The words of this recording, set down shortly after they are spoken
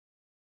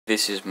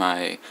This is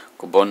my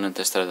component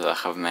tester that I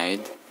have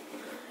made.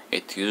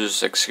 It uses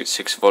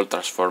 6 volt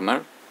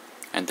transformer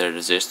and a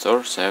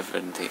resistor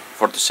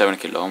 47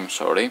 kilo ohms.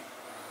 Sorry,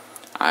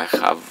 I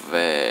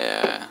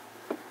have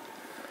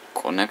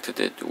connected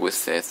it with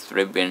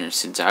 3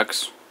 BNC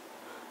jacks.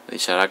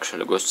 These are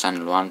actually goes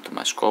channel 1 to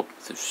my scope,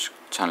 this is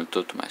channel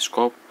 2 to my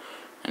scope,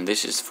 and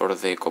this is for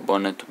the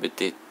component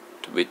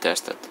to be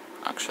tested.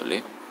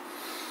 Actually,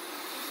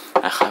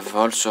 I have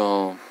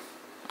also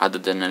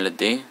added an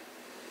LED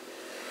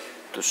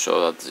to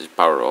show that this is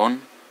power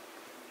on.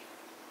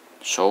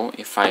 So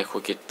if I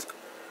hook it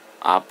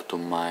up to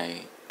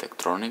my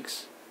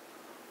Tektronix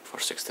for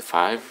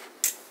 65,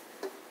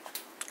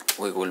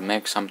 we will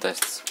make some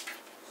tests.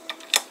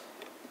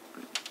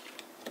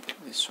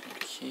 This one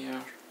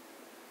here.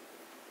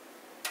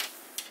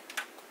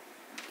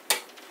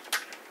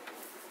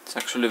 It's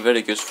actually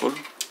very useful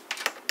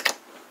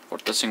for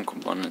testing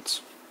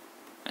components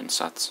and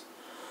such.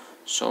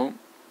 So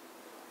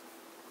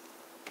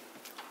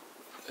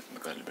let me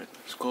calibrate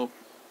my scope.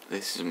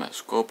 This is my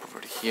scope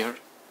over here.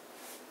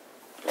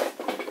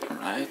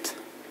 Alright,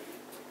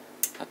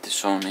 that is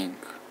showing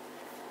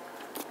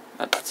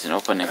that it's an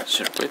opening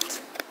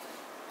circuit.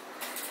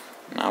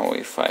 Now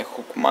if I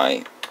hook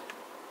my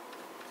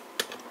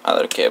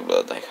other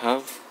cable that I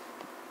have,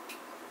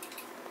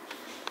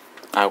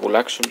 I will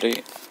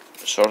actually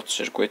short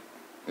circuit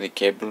the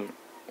cable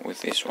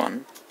with this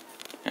one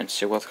and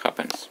see what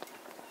happens.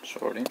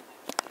 Sorry.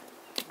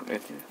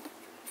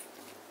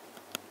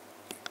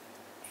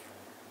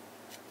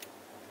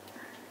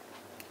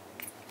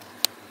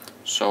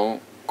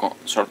 So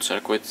short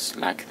circuits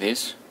like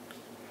this,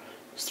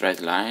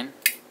 straight line.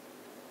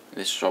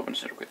 This is open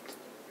circuit.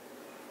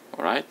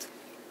 Alright.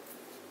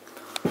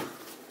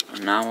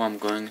 Now I'm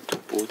going to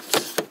put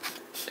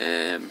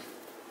a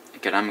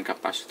ceramic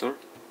capacitor.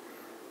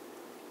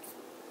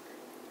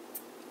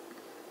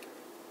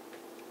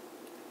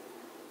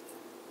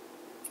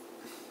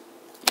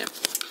 Yep,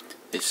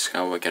 this is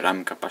how a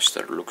ceramic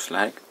capacitor looks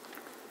like.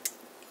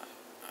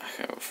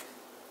 I have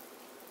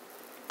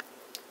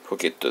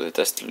hook it to the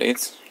test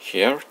leads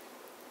here,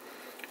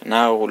 and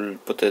now I will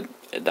put a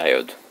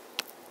diode.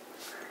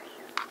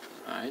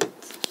 Right.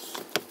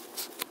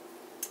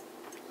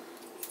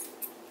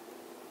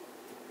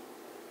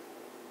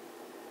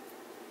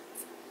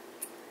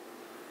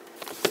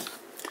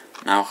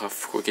 Now I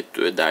have hooked it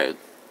to a diode,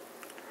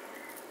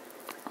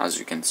 as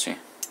you can see.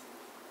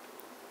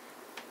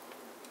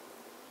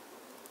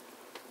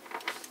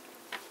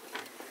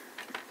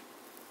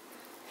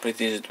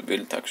 Pretty easy to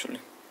build actually.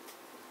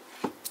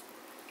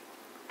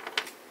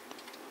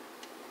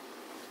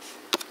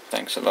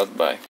 Thanks a lot, bye.